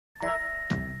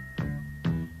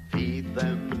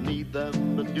them, need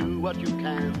them, and do what you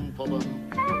can for them.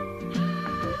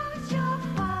 Who's your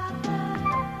father?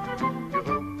 You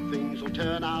hope things will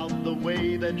turn out the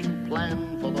way that you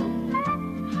plan for them.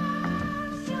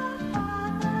 Who's your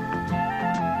father?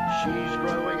 She's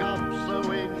growing up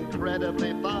so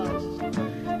incredibly fast.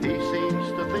 He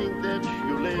seems to think that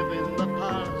you live in the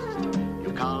past.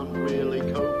 You can't really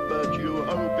cope, but you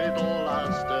hope it'll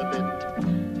last a bit.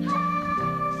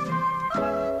 Who's your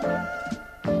father?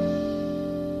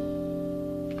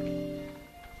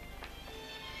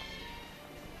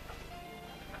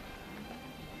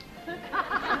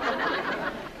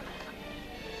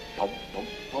 Pom, pom,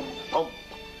 pom, pom.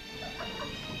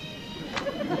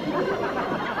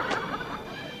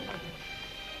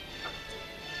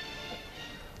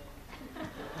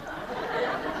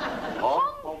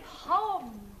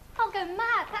 I'll go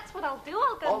mad. That's what I'll do.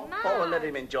 I'll go mad. Oh, let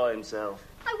him enjoy himself.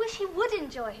 I wish he would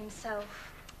enjoy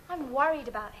himself. I'm worried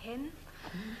about him.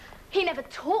 He never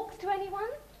talks to anyone.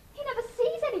 He never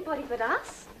sees anybody but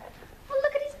us. Well,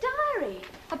 look at his diary.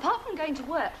 Apart from going to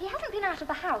work, he hasn't been out of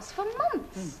the house for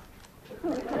months.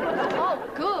 Oh,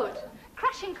 good.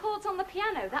 Crashing chords on the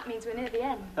piano. That means we're near the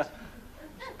end.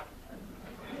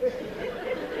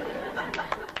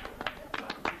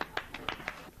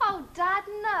 Oh, Dad,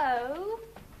 no.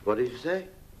 What did you say?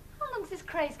 How long's this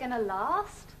craze going to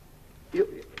last?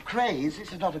 Craze?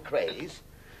 This is not a craze.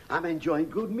 I'm enjoying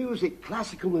good music,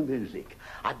 classical music.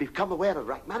 I've become aware of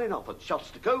Rachmaninoff and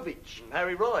Shostakovich.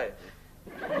 Harry Roy.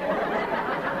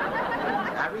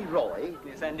 Harry Roy?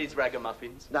 Yes, and his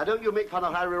ragamuffins. Now, don't you make fun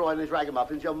of Harry Roy and his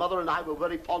ragamuffins. Your mother and I were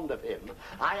very fond of him.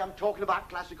 I am talking about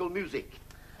classical music.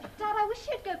 Dad, I wish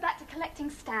you'd go back to collecting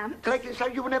stamps. Collecting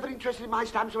stamps? You were never interested in my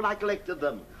stamps when I collected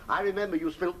them. I remember you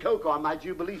spilled cocoa on my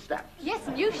Jubilee stamps. Yes,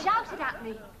 and you shouted at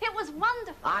me. It was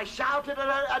wonderful. I shouted at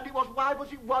her, and why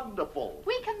was it wonderful?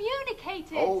 We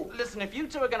communicated. Oh. Listen, if you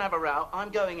two are going to have a row, I'm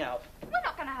going out. We're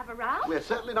not going to have a row. We're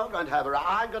certainly not going to have a row.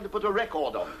 I'm going to put a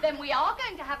record on. Then we are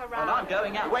going to have a row. And I'm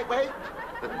going out. Wait.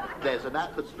 There's an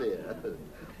atmosphere.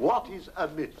 What is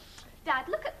amiss? Dad,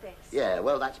 look at this. Yeah,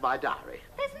 well, that's my diary.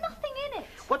 There's nothing in it.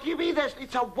 What do you mean?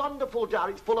 It's a wonderful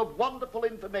diary. It's full of wonderful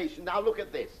information. Now, look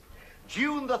at this.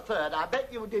 June the 3rd, I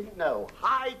bet you didn't know.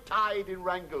 High tide in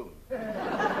Rangoon.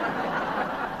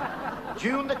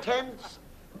 June the 10th,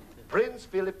 Prince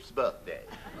Philip's birthday.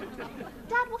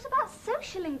 Dad, what about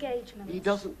social engagements? He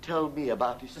doesn't tell me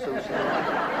about his social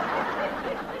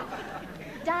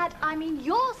Dad, I mean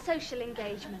your social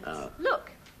engagements. Oh. Look,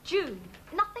 June,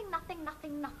 nothing, nothing,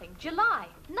 nothing, nothing. July,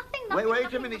 nothing, nothing, Wait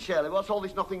nothing, a minute, Shirley. What's all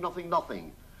this nothing, nothing,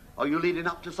 nothing? Are you leading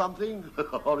up to something?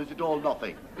 Or is it all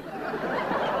nothing?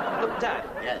 Look, Dad.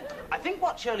 Yeah. I think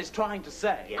what Shirley's trying to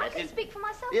say I can speak for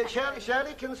myself. Yeah,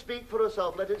 Shirley can speak for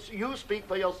herself. You speak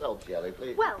for yourself, Shirley,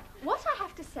 please. Well, what I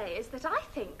have to say is that I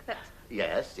think that...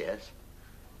 Yes.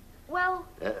 Well...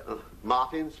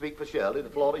 Martin, speak for Shirley. The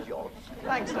floor is yours.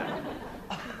 Thanks, Dad.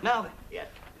 Now then. Yeah.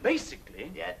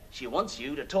 Basically, she wants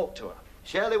you to talk to her.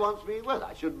 Shirley wants me? Well,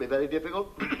 that shouldn't be very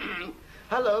difficult.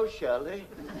 Hello, Shirley.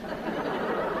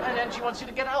 And then she wants you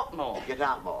to get out more. Get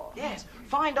out more? Yes.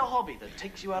 Find a hobby that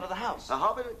takes you out of the house. A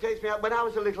hobby that takes me out. When I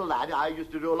was a little lad, I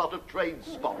used to do a lot of train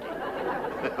spotting.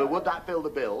 Would that fill the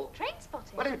bill? Train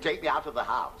spotting? Well, it would take me out of the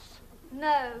house.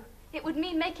 No, it would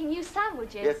mean making you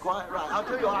sandwiches. You're quite right. I'll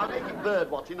tell you what, I'll make it bird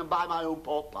watching and buy my own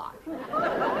pork pie.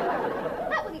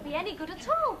 That wouldn't be any good at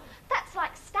all. That's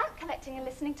like stamp collecting and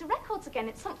listening to records again.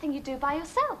 It's something you do by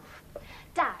yourself.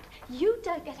 Dad, you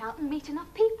don't get out and meet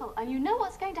enough people, and you know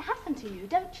what's going to happen to you,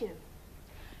 don't you?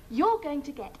 You're going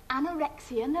to get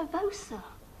anorexia nervosa.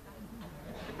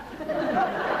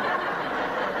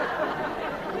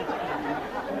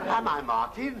 Am I,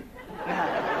 Martin?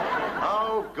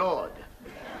 Oh, good.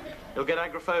 You'll get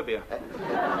agoraphobia.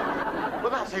 Well,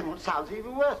 that sounds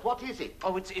even worse. What is it?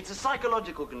 Oh, it's a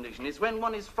psychological condition. It's when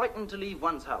one is frightened to leave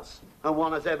one's house. And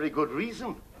one has every good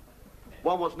reason.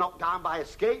 One was knocked down by a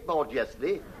skateboard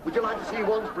yesterday. Would you like to see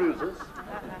one's bruises?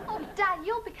 Oh, Dad,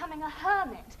 you're becoming a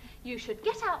hermit. You should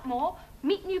get out more,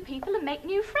 meet new people, and make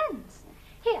new friends.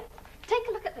 Here, take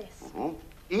a look at this. Mm-hmm.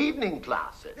 Evening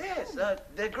classes. Yes,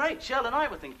 they're great. Shirley and I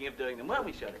were thinking of doing them, weren't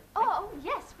we, Shirley? Oh,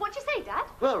 yes. What'd you say, Dad?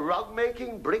 Well, rug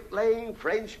making, bricklaying,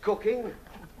 French cooking.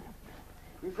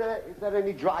 Is there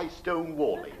any dry stone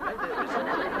walling?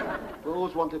 I've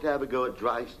always wanted to have a go at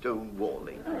dry stone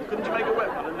walling. Couldn't you make a wet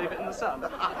one and leave it in the sun?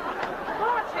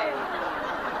 Martin!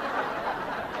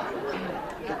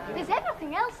 There's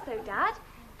everything else, though, Dad.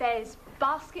 There's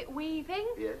basket weaving.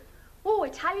 Yeah. Oh,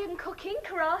 Italian cooking,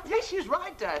 karate. Yes, she's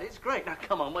right, Dad. It's great. Now,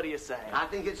 come on, what do you say? I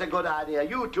think it's a good idea.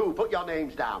 You two, put your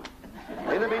names down.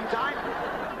 In the meantime,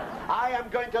 I am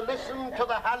going to listen to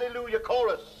the Hallelujah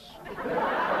chorus.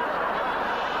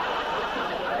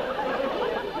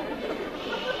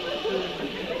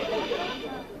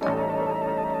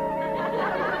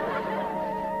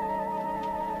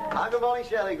 Good morning,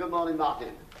 Shirley. Good morning, Martin.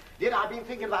 Dear, I've been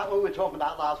thinking about what we were talking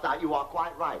about last night. You are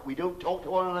quite right. We don't talk to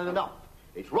one another enough.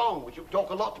 It's wrong. We should talk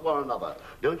a lot to one another.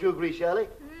 Don't you agree, Shirley?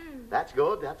 That's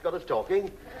good. That's got us talking.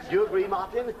 Do you agree,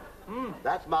 Martin?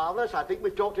 That's marvellous. I think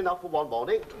we've talked enough for one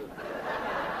morning.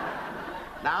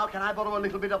 Now, can I borrow a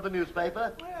little bit of the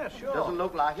newspaper? Yeah, sure. Doesn't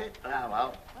look like it. Ah,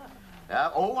 well.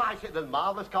 Oh, I see. There's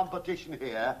marvellous competition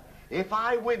here. If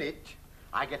I win it,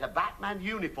 I get a Batman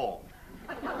uniform.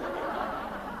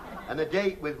 And a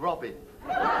date with Robin.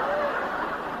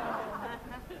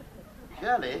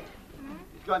 Shirley,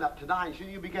 it's going up to 9. Shouldn't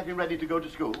you be getting ready to go to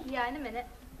school? Yeah, in a minute.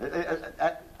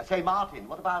 Say, Martin,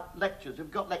 what about lectures? Have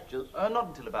you got lectures? Not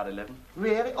until about 11.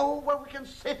 Really? Oh, well, we can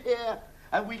sit here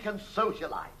and we can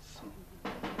socialise.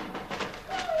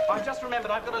 I've just remembered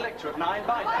I've got a lecture at 9.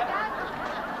 Bye, Bye, Dad.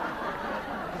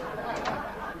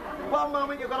 Dad. One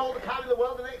moment you've got all the time in the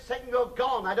world, the next second you're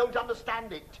gone. I don't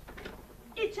understand it.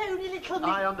 It's only little me.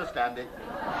 I understand it.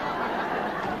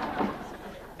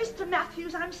 Mr.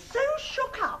 Matthews, I'm so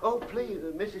shook up. Oh, please,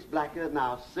 Mrs. Blacker,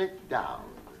 now sit down.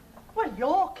 Well,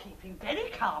 you're keeping very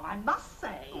calm, I must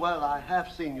say. Well, I have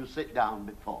seen you sit down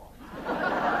before.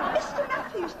 Mr.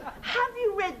 Matthews, have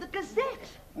you read the Gazette?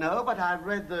 No, but I've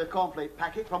read the cornflake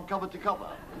packet from cover to cover.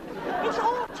 It's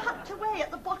all tucked away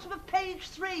at the bottom of page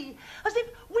 3, as if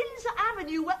Windsor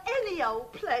Avenue were any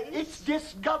old place. It's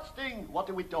disgusting. What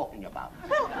are we talking about?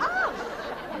 Well,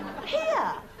 us.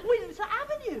 Here, Windsor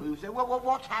Avenue. You say, well,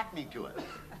 what's happening to us?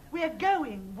 We're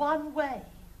going one way.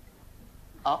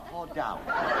 Up or down?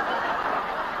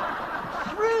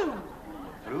 Through.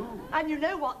 Through? And you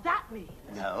know what that means.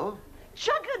 No.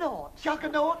 Juggernauts.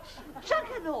 Juggernauts?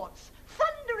 Juggernauts.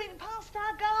 Thundering past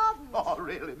our gardens. Oh,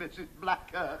 really, Mrs.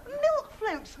 Blacker? Milk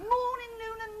floats, morning,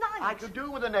 noon and night. I could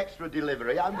do with an extra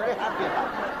delivery. I'm very happy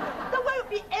about that. There won't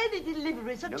be any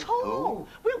deliveries at No. all. Oh.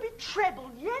 We'll be treble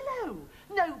yellow.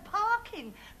 No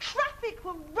parking. Traffic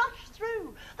will rush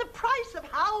through. The price of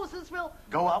houses will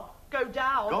Go up, go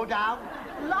down. go down,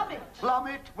 Plummet.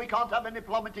 plummet. We can't have any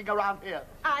plummeting around here.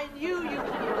 I knew you'd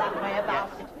feel that way about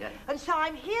Yes, it. yes. And so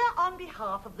I'm here on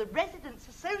behalf of the Residents'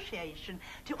 Association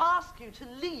to ask you to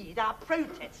lead our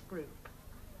protest group.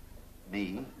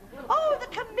 Me, Oh, the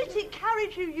committee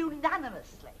carried you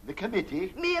unanimously. the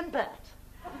committee. Me and Bert.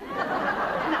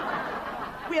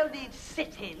 Now, we'll need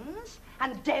sit-ins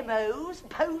and demos,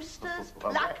 posters,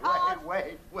 placards.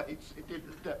 Wait.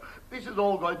 This is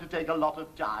all going to take a lot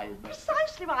of time.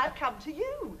 Precisely why I've come to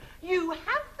you. You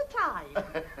have the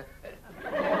time.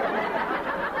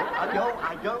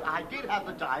 No, I did have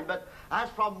the time, but as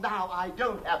from now, I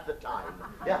don't have the time.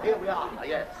 Yeah, here we are,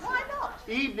 yes. Why not?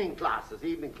 Evening classes.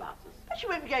 But you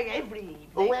won't be going every evening.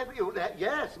 Oh,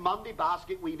 yes, Monday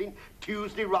basket weaving,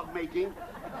 Tuesday rug making,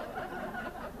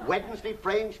 Wednesday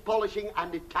French polishing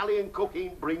and Italian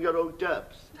cooking, bring your own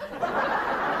turps.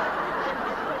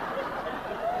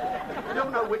 You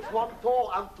don't know which one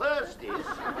for on Thursdays.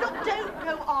 Look, don't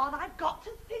go on. I've got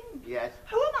to think. Yes.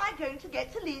 Who am I going to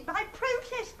get to lead my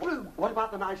protest group? What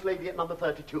about the nice lady at number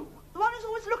 32? The one who's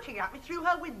always looking at me through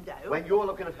her window. When you're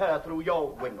looking at her through your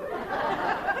window.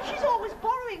 But she's always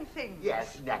borrowing things.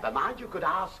 Yes, never mind, you could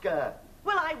ask her.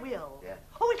 Well, I will. Yeah.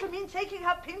 Oh, it'll mean taking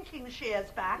her pinking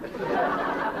shears back. It's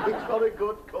for a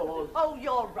good cause. Oh,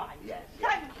 you're right. Yes.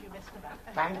 Thank you, Mr.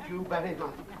 Matthews. Thank you very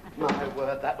much. My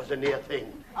word, that was a near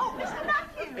thing. Oh, Mr.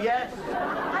 Matthews. Yes.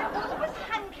 I've always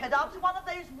hankered after one of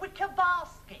those wicker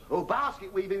baskets. Oh,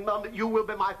 basket weaving, Mum, you will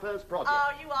be my first project.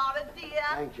 Oh, you are a dear.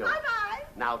 Thank you. Bye-bye.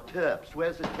 Now, turps.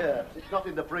 Where's the turps? It's not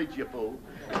in the fridge, you fool.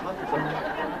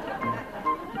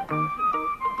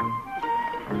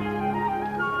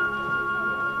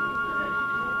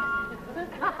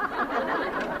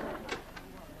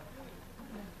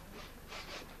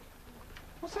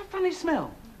 What's that funny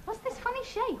smell? What's this funny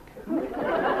shape?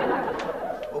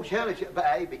 Oh, Shirley, but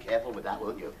hey, be careful with that,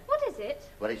 won't you? What is it?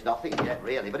 Well, it's nothing yet,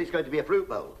 really, but it's going to be a fruit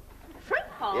bowl. Fruit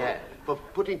bowl? Yeah, for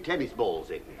putting tennis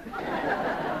balls in.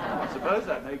 I suppose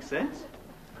that makes sense.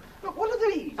 But what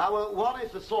are these? Well, one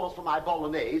is the sauce for my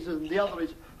bolognese, and the other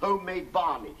is homemade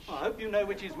varnish. I hope you know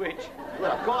which is which.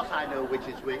 Well, of course I know which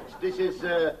is which. This is,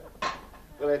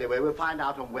 well, anyway, we'll find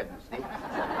out on Wednesday.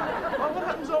 Well, what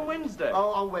happens on Wednesday?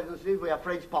 Oh, on Wednesday we have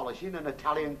French polishing and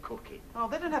Italian cooking. Oh,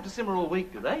 they don't have to simmer all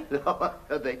week, do they? No,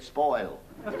 they'd spoil.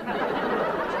 What are you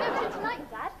going to do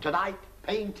tonight, Dad? Tonight,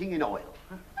 painting in oil.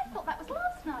 I thought that was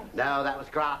last night. No, that was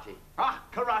karate. Ah,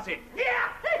 karate. Yeah!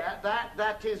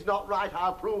 That is not right.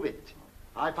 I'll prove it.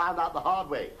 I found out the hard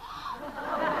way.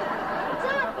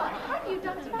 Dad, what have you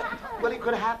done to that Well, it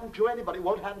could happen to anybody. It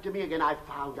won't happen to me again. I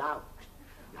found out.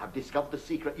 I've discovered the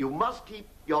secret. You must keep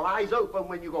your eyes open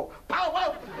when you go, pow,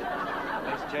 wow!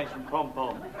 Let's change from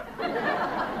pom-pom.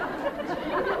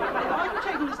 Are you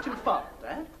taking this too far,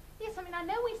 Dad? Yes, I mean, I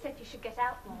know we said you should get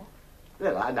out more.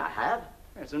 Well, and I have.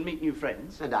 Yes, and meet new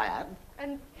friends. And I have.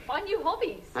 And find new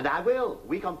hobbies. And I will.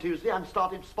 Week on Tuesday, I'm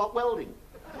starting spot welding.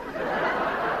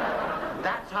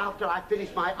 That's after I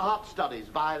finish my art studies,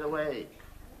 by the way.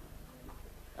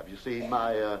 Have you seen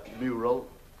my mural?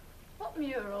 What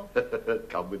mural?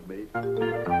 Come with me.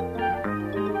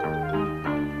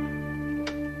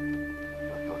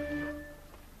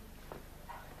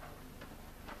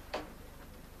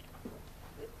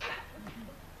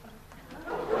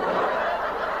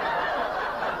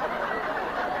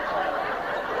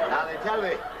 Now then,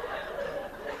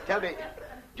 tell me,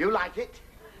 do you like it?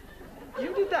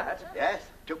 You did that? Yes,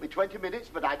 took me 20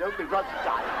 minutes, but I don't begrudge the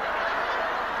time.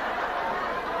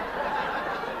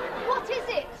 What is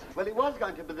it? Well, it was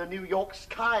going to be the New York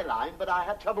skyline, but I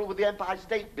had trouble with the Empire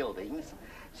State Buildings,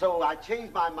 so I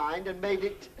changed my mind and made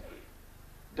it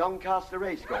Doncaster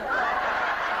Racecourse.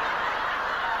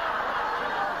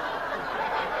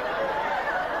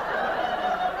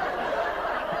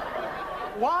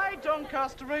 Why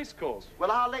Doncaster Racecourse?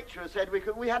 Well, our lecturer said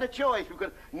we had a choice. We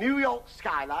could New York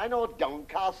skyline or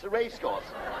Doncaster Racecourse.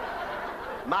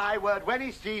 My word, when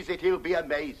he sees it, he'll be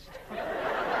amazed.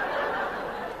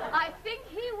 I think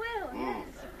he will, yes.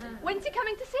 When's he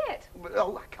coming to see it?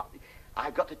 Oh, I can't.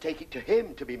 I've got to take it to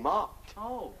him to be marked.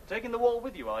 Oh, taking the wall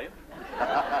with you, are you?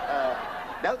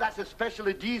 No, that's a special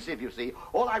adhesive, you see.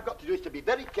 All I've got to do is to be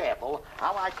very careful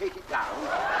how I take it down.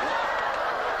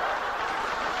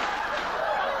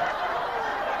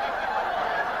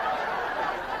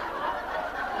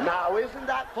 Now, isn't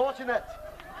that fortunate?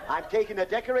 I'm taking a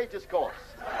decorator's course.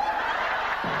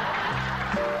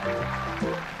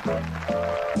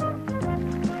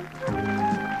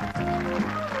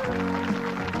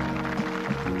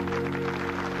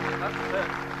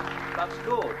 That's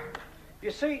good.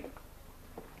 You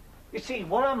see,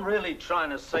 what I'm really trying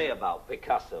to say about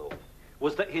Picasso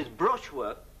was that his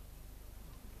brushwork...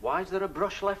 Why is there a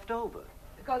brush left over?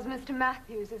 Because Mr.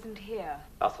 Matthews isn't here.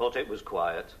 I thought it was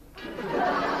quiet.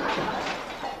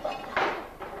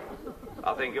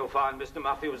 I think you'll find Mr.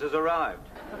 Matthews has arrived.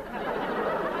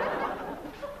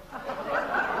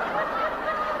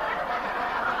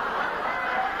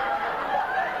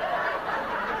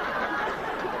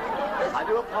 I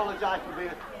do apologize for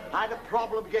being... I had a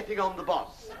problem getting on the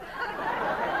bus.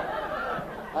 I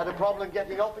had a problem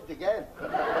getting off it again.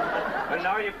 And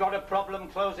now you've got a problem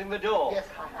closing the door. Yes,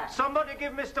 I have. Somebody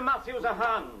give Mr. Matthews a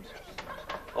hand.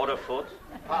 Or a foot.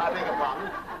 I beg your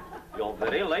pardon. You're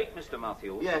very late, Mr.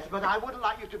 Matthews. Yes, but I wouldn't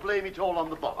like you to blame it all on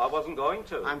the boss. I wasn't going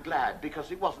to. I'm glad,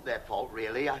 because it wasn't their fault,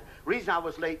 really. Reason I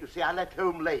was late, you see, I left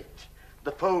home late.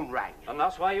 The phone rang. And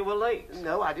that's why you were late?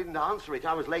 No, I didn't answer it.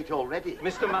 I was late already.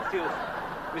 Mr.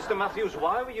 Matthews,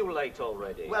 why were you late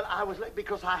already? Well, I was late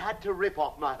because I had to rip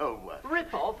off my homework.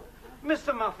 Rip off?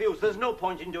 Mr. Matthews, there's no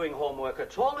point in doing homework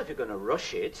at all if you're going to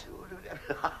rush it.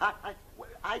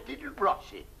 I didn't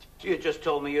rush it. You just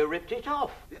told me you ripped it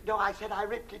off. No, I said I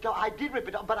ripped it off. I did rip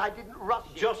it off, but I didn't rush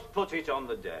it. Just put it on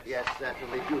the desk. Yes,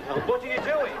 certainly. Do help. What are you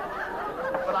doing?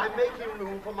 But I'm making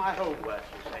room for my homework,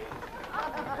 you see.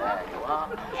 There you are.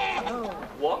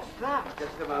 What's that?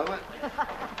 Just a moment.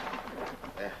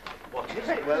 What is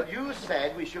it? Well, you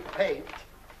said we should paint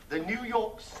the New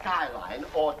York skyline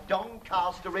or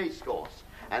Doncaster Racecourse.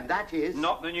 And that is...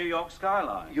 Not the New York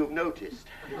skyline. You've noticed.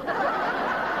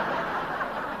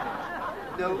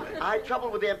 No, I had trouble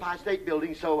with the Empire State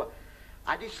Building, so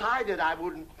I decided I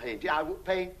wouldn't paint it. I would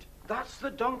paint... That's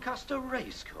the Doncaster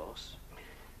Racecourse?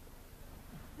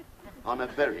 On a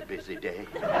very busy day.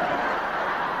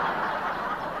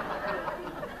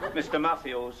 Mr.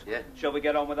 Matthews, yes? Shall we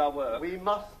get on with our work? We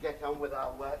must get on with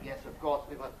our work, yes, of course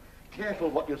we must. Careful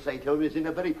what you say to him, he's in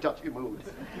a very touchy mood.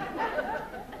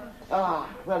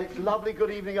 Well, it's lovely, good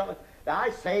evening. I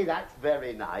say, that's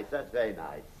very nice, that's very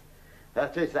nice.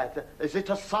 Is it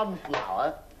a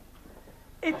sunflower?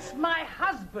 It's my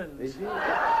husband's. Is it?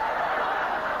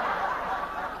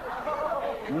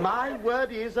 My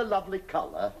word, he is a lovely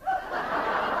colour.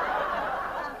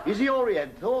 Is he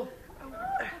Oriental?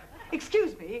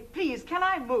 Excuse me, please, can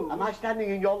I move? Am I standing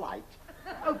in your light?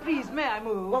 Oh, please, may I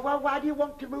move? Well, why do you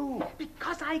want to move?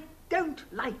 Because I don't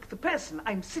like the person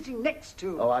I'm sitting next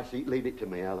to. Oh, I see. Leave it to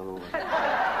me, Ellen.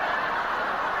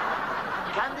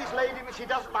 Can this lady, she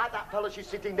doesn't like that fellow she's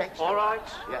sitting next to. All right.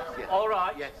 Yes, yes. All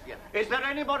right. Yes, yes. Is there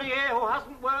anybody here who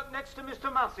hasn't worked next to Mr.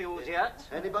 Matthews yet?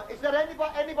 Anybody? Is there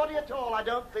anybody at all? I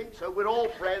don't think so. We're all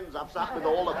friends. I've sat with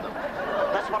all of them.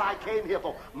 That's what I came here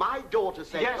for. My daughter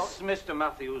said... Yes, Mr.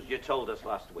 Matthews, you told us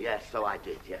last week. Yes, so I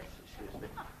did, yes. Excuse me.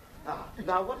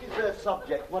 Now, what is the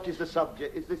subject? What is the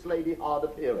subject? Is this lady hard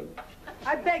of hearing?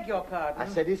 I beg your pardon. I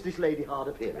said, is this lady hard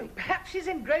of hearing? Perhaps she's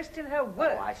engrossed in her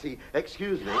work. Oh, I see.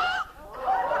 Excuse me.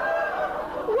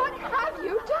 What have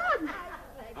you done?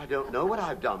 I don't know what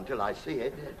I've done till I see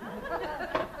it.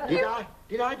 Did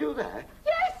I do that?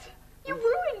 Yes, you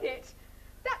ruined it.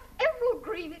 That emerald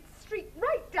green, it's streaked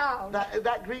right down.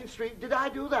 That green streak, did I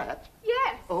do that?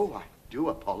 Yes. Oh, I do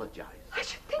apologize. I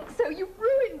should think so. You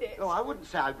ruined it. Oh, I wouldn't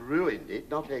say I've ruined it,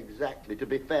 not exactly, to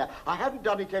be fair. I haven't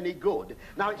done it any good.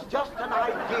 Now, it's just an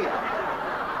idea.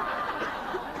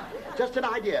 Just an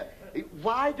idea.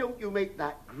 Why don't you make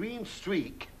that green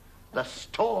streak the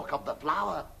stalk of the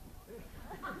flower?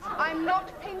 I'm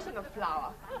not painting a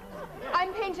flower.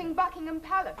 I'm painting Buckingham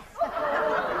Palace.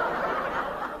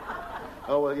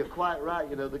 Oh, well, you're quite right.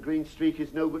 You know, the green streak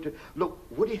is no good to... Look,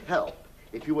 would it help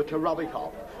if you were to rub it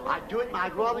off? I'd do it,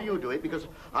 I'd rather you do it, because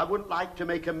I wouldn't like to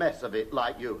make a mess of it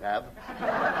like you have.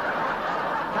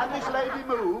 Can this lady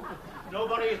move?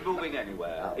 Nobody's moving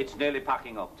anywhere. Oh. It's nearly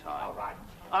packing up time. All right.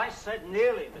 I said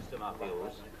nearly, Mr.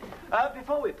 Matthews.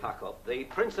 Before we pack up, the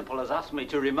principal has asked me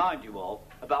to remind you all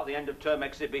about the end-of-term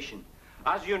exhibition.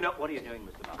 As you know... What are you doing,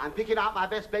 Mr. Matthews? I'm picking out my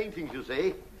best paintings, you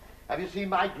see. Have you seen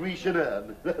my Grecian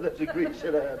urn? That's a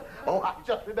Grecian urn. Oh, I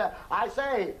just remember. I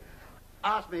say,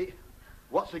 ask me,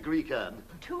 what's a Greek urn?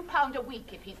 £2 a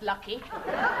week if he's lucky.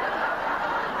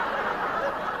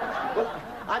 Well,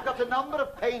 I've got a number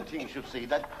of paintings, you see,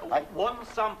 that... One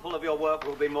sample of your work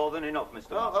will be more than enough,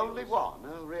 Mr. Oh, Matthews. only one?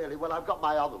 Oh, really? Well, I've got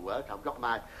my other work. I've got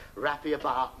my raffia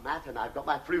bath mat and I've got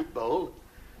my fruit bowl.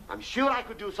 I'm sure I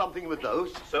could do something with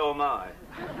those. So am I.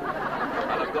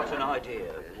 And I've got an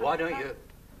idea. Why don't you...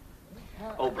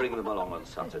 Oh, bring them along on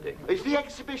Saturday. It's the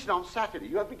exhibition on Saturday.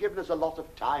 You haven't given us a lot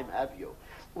of time, have you?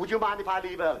 Would you mind if I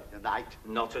leave early tonight?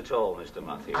 Not at all, Mr.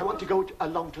 Matthews. I want to go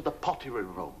along to the pottery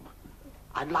room.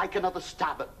 I'd like another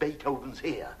stab at Beethoven's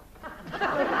ear.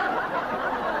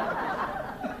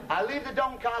 I'll leave the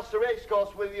Doncaster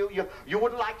racecourse with you. You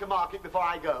wouldn't like to mark it before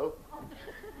I go?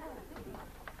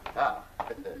 Ah.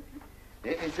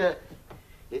 Is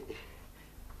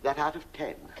that out of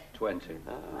 10? 20.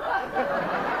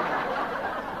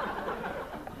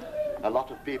 A lot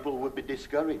of people would be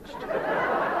discouraged.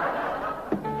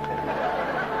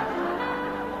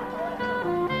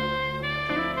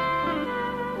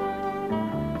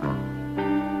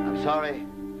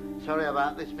 I'm sorry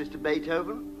about this, Mr.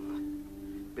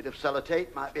 Beethoven. Bit of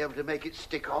sellotape might be able to make it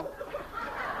stick on.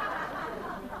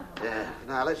 Yeah.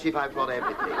 Now, let's see if I've got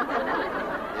everything.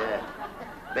 Yeah.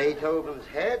 Beethoven's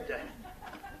head,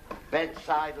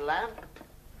 bedside lamp,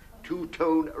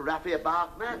 two-tone raffia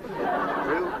bath mat,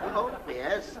 fruit,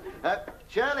 yes.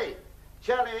 Shirley,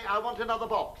 I want another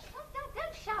box. Oh,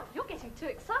 don't shout. You're getting too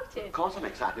excited. Of course I'm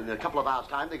excited. In a couple of hours'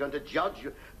 time, they're going to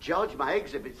judge my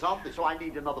exhibits, aren't they? So I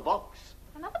need another box.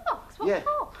 Another box? What Yeah.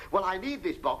 for? Well, I need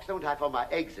this box, don't I, for my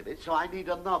exhibit, so I need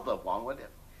another one. Well,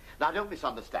 now, don't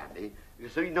misunderstand me.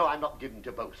 So you know I'm not given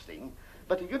to boasting.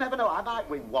 But you never know. I might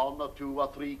win 1 or 2 or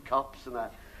 3 cups, and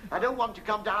I don't want to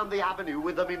come down the avenue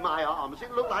with them in my arms.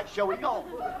 It looked like showing off.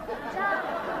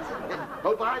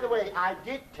 Oh, by the way, I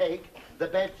did take the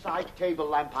bedside table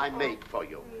lamp I made for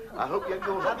you. I hope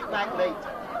you'll have it back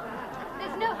later.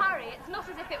 There's no hurry. It's not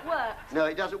as if it worked. No,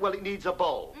 it doesn't. Well, it needs a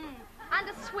bulb. And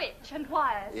a switch and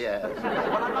wires. Yes.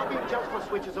 Well, I'm not being just for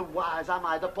switches and wires, am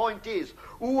I? The point is,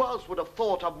 who else would have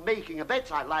thought of making a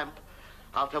bedside lamp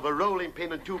out of a rolling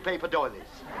pin and 2 paper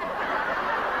doilies?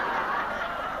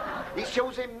 It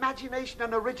shows imagination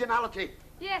and originality.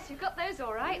 Yes, you've got those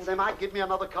all right. They might give me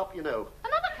another cup, you know.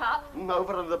 Another cup?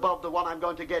 Over and above the one I'm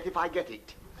going to get if I get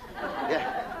it.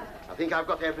 Yeah. I think I've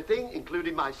got everything,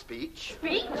 including my speech.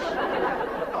 Speech?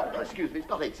 Oh, excuse me, it's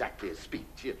not exactly a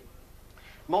speech.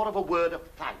 More of a word of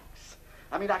thanks.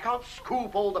 I mean, I can't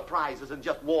scoop all the prizes and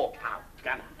just walk out,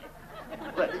 can I?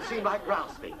 Well, it seemed like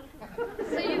grasping.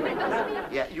 So you must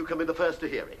be... Yeah, you can be the first to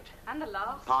hear it. And the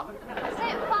last. Pardon?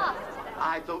 Say it fast.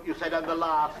 I thought you said "and the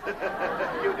last."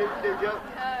 You didn't, did you?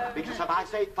 No. Because if I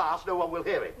say it fast, no one will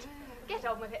hear it. Get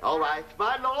on with it. All right.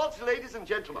 My lords, ladies and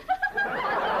gentlemen. Who do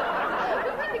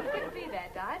you think's going to be there,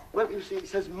 Dad? Well, you see, it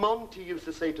says Monty used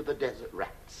to say to the desert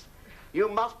rats, "You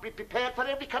must be prepared for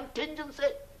every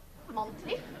contingency."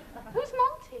 Monty? Who's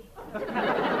Monty?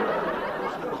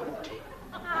 Monty.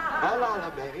 Hello,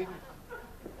 Alamein.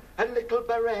 A little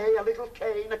beret, a little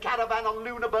cane, a caravan on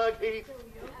Lunenburg Heath.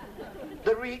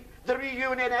 The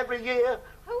reunion every year.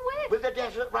 Who with? With the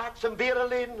Desert Rats and Vera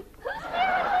Lynn.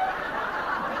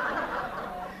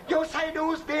 You say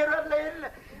who's Vera Lynn?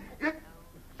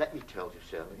 Let me tell you,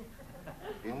 Shirley.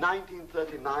 In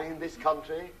 1939, this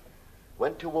country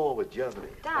went to war with Germany.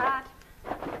 Dad.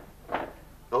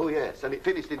 Oh, yes, and it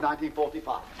finished in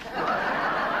 1945.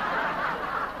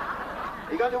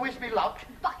 You going to wish me luck?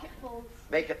 Bucketfuls.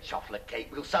 Make a chocolate cake.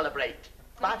 We'll celebrate.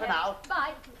 Bye for now.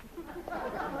 Bye.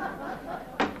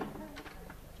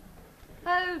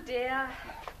 Oh, dear.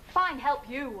 Fine help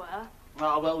you were.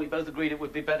 Oh, well, we both agreed it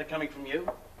would be better coming from you.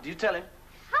 Did you tell him?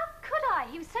 How could I?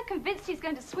 He was so convinced he's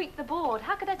going to sweep the board.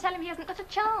 How could I tell him he hasn't got a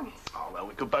chance? Oh, well,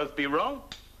 we could both be wrong.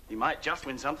 He might just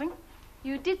win something.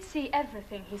 You did see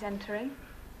everything he's entering.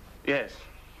 Yes,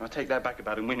 I take that back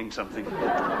about him winning something.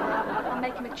 I'll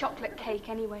make him a chocolate cake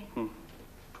anyway.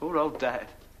 Poor old Dad.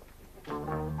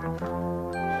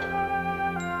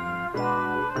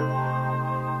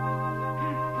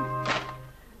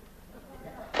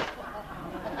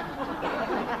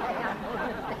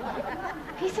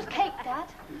 Piece of cake, Dad.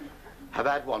 I've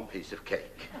had one piece of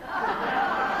cake.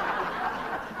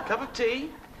 Cup of tea?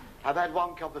 I've had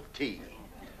one cup of tea.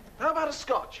 How about a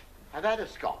scotch? I've had a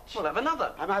scotch. We'll have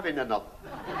another. I'm having another.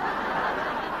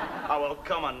 Oh, well,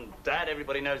 come on, Dad.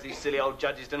 Everybody knows these silly old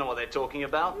judges don't know what they're talking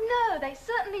about. No, they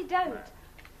certainly don't.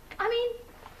 I mean,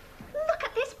 look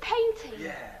at this painting.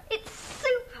 Yeah. It's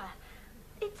super.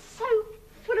 It's so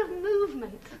full of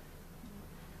movement.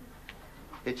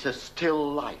 It's a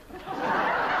still life.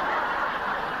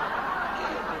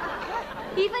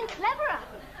 Even cleverer.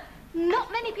 Not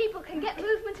many people can get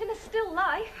movement in a still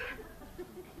life.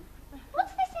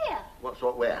 What's this here? What's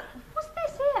what where? What's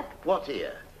this here? What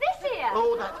here? This here.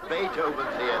 Oh, that's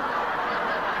Beethoven's here.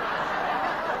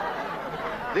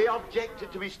 They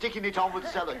objected to me sticking it on with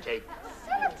sellotape.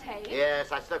 Sellotape?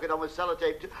 Yes, I stuck it on with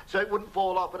sellotape so it wouldn't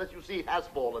fall off, but as you see, it has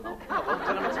fallen off. Oh, well,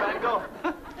 tell him it's Van Gogh.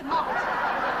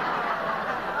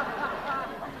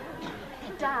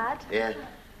 Dad, Yeah?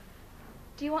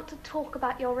 do you want to talk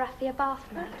about your raffia bath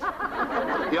mat?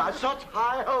 You had such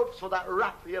high hopes for that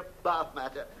raffia bath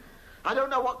matter. I don't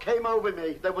know what came over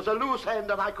me. There was a loose end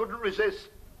and I couldn't resist.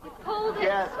 You pulled it?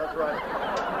 Yes, that's right.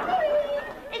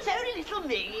 It's only little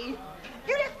me.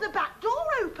 You left the back door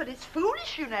open. It's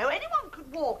foolish, you know. Anyone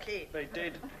could walk in. They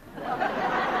did.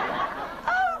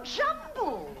 Oh,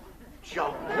 jumble.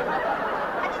 Jump.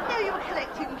 I didn't know you were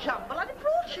collecting jumble. I'd have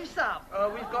brought you some.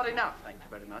 We've got enough, thank you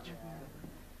very much.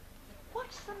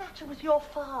 What's the matter with your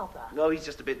father? No, he's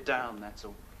just a bit down, that's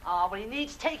all. Ah, well, he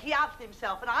needs taking out of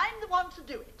himself, and I'm the one to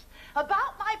do it.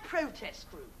 About my protest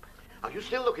group. Are you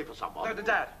still looking for someone? No,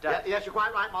 Dad. Yeah, yes, you're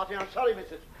quite right, Martin. I'm sorry,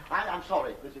 I'm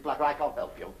sorry, Mrs. Blacker. I can't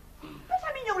help you. But,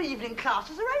 I mean, your evening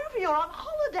classes are over. You're on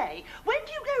holiday. When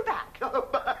do you go back? Go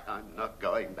back. I'm not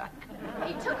going back.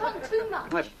 He took on too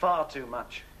much. That's far too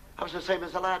much. I was the same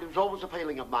as the lad who was always a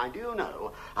failing of mine. Do you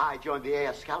know? I joined the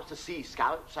Air Scouts, the Sea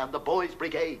Scouts, and the Boys'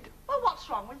 Brigade. Well, what's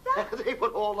wrong with that? They were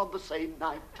all on the same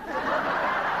night.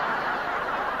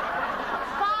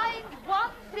 Find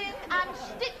one thing and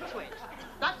stick to it.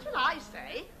 That's what I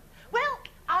say. Well,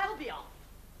 I'll be off.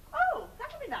 Oh,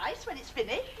 that'll be nice when it's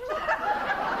finished.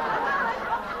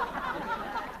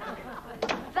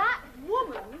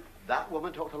 That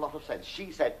woman talked a lot of sense.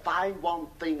 She said, find one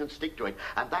thing and stick to it,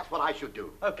 and that's what I should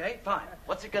do. Okay, fine.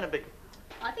 What's it going to be?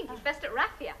 I think he's best at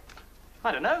raffia.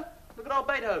 I don't know. Look at old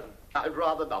Beethoven. I'd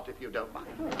rather not, if you don't mind.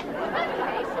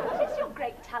 Okay, so what is your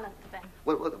great talent, then?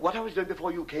 Well, what I was doing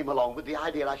before you came along with the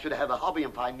idea I should have a hobby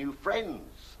and find new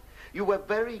friends. You were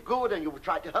very good and you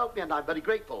tried to help me, and I'm very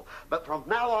grateful. But from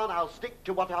now on, I'll stick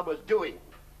to what I was doing.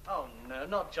 Oh, no,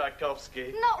 not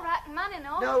Tchaikovsky. Not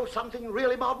Rachmaninoff. No, something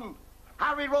really modern.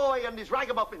 Harry Roy and his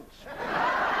ragamuffins.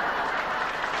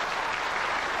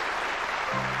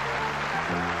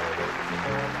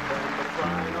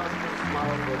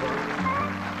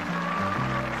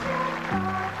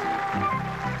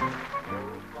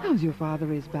 How's Your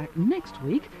Father is back next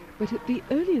week, but at the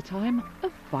earlier time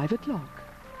of 5 o'clock.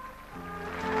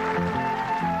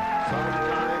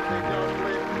 Sometimes they just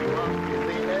lift you up in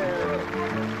the air.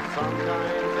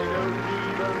 Sometimes they don't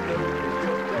even notice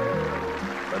you're there.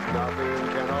 But nothing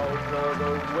can alter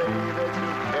the way that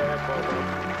you care for them.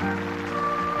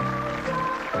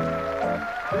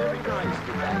 Very nice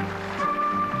to that.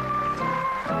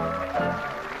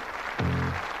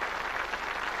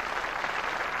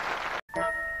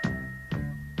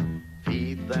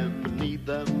 Feed them, need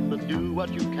them, and do what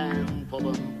you can for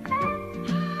them.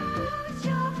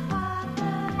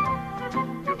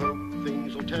 You hope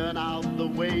things will turn out the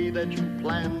way that you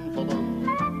plan for them.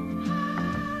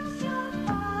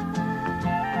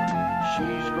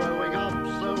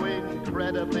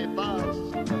 incredibly fast.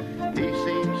 He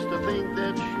seems to think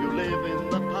that you live in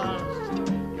the past.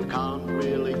 You can't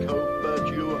really cope, but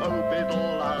you hope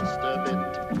it'll last a bit.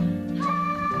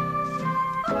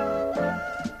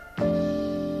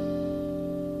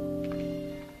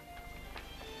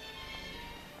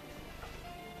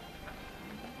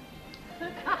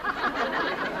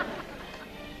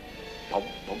 Pump,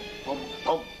 pump, pump,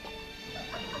 pump.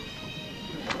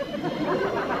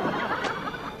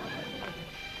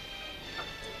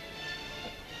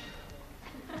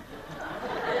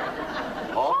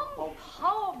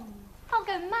 I'll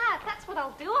go mad. That's what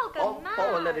I'll do. I'll go mad.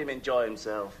 Oh, let him enjoy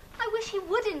himself. I wish he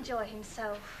would enjoy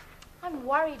himself. I'm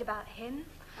worried about him.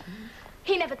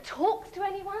 He never talks to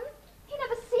anyone. He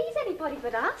never sees anybody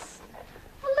but us.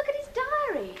 Well, look at his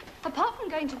diary. Apart from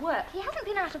going to work, he hasn't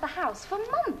been out of the house for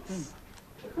months.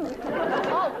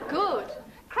 Oh, good.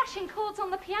 Crashing chords on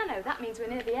the piano. That means we're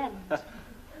near the end.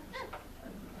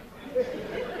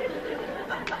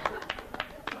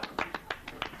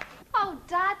 Oh,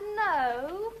 Dad,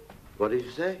 no. What did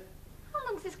you say? How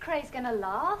long's this craze going to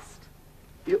last?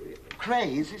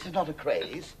 Craze? This is not a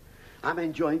craze. I'm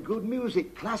enjoying good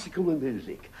music, classical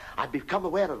music. I've become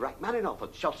aware of Rachmaninoff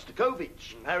and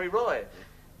Shostakovich. Harry Roy.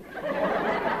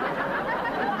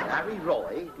 Harry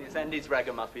Roy? Yes, and his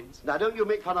ragamuffins. Now, don't you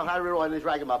make fun of Harry Roy and his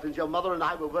ragamuffins. Your mother and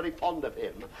I were very fond of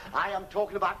him. I am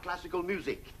talking about classical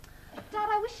music. Dad,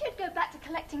 I wish you'd go back to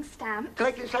collecting stamps.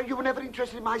 Collecting stamps? You were never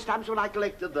interested in my stamps when I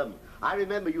collected them. I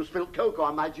remember you spilled cocoa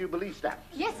on my Jubilee stamps.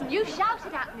 Yes, and you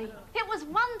shouted at me. It was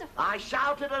wonderful. I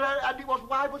shouted at her, and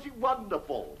why was it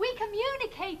wonderful? We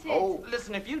communicated. Oh.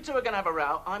 Listen, if you two are going to have a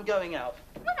row, I'm going out.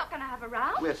 We're not going to have a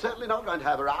row. We're certainly not going to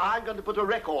have a row. I'm going to put a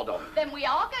record on. Then we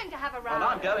are going to have a row. And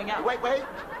I'm going out. Wait.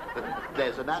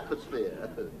 There's an atmosphere.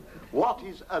 What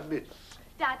is amiss?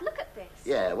 Dad, look at this.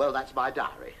 Yeah, well, that's my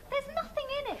diary. There's nothing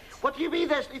in it. What do you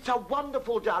mean? It's a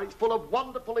wonderful diary. It's full of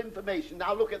wonderful information.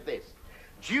 Now, look at this.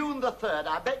 June the 3rd,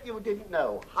 I bet you didn't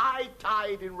know. High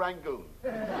tide in Rangoon.